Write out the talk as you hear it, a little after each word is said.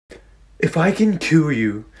If I can cure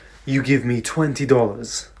you, you give me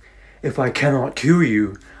 $20. If I cannot cure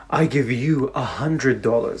you, I give you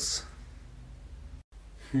 $100.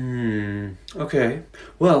 Okay.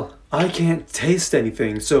 Well, I can't taste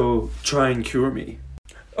anything, so try and cure me.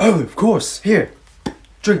 Oh, of course. Here,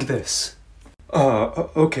 drink this.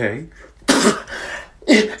 Okay.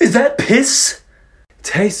 Is that piss?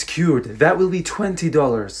 Taste cured. That will be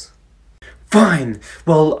 $20. Fine.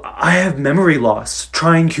 Well, I have memory loss.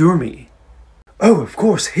 Try and cure me. Oh, of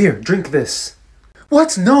course. Here, drink this.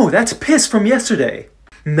 What? No, that's piss from yesterday.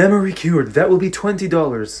 Memory cured. That will be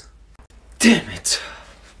 $20. Damn it.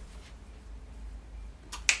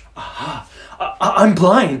 Aha. I'm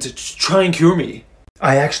blind. Try and cure me.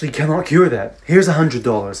 I actually cannot cure that. Here's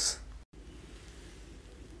 $100.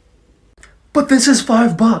 But this is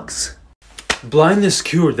 $5. Blindness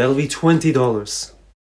cured. That'll be $20.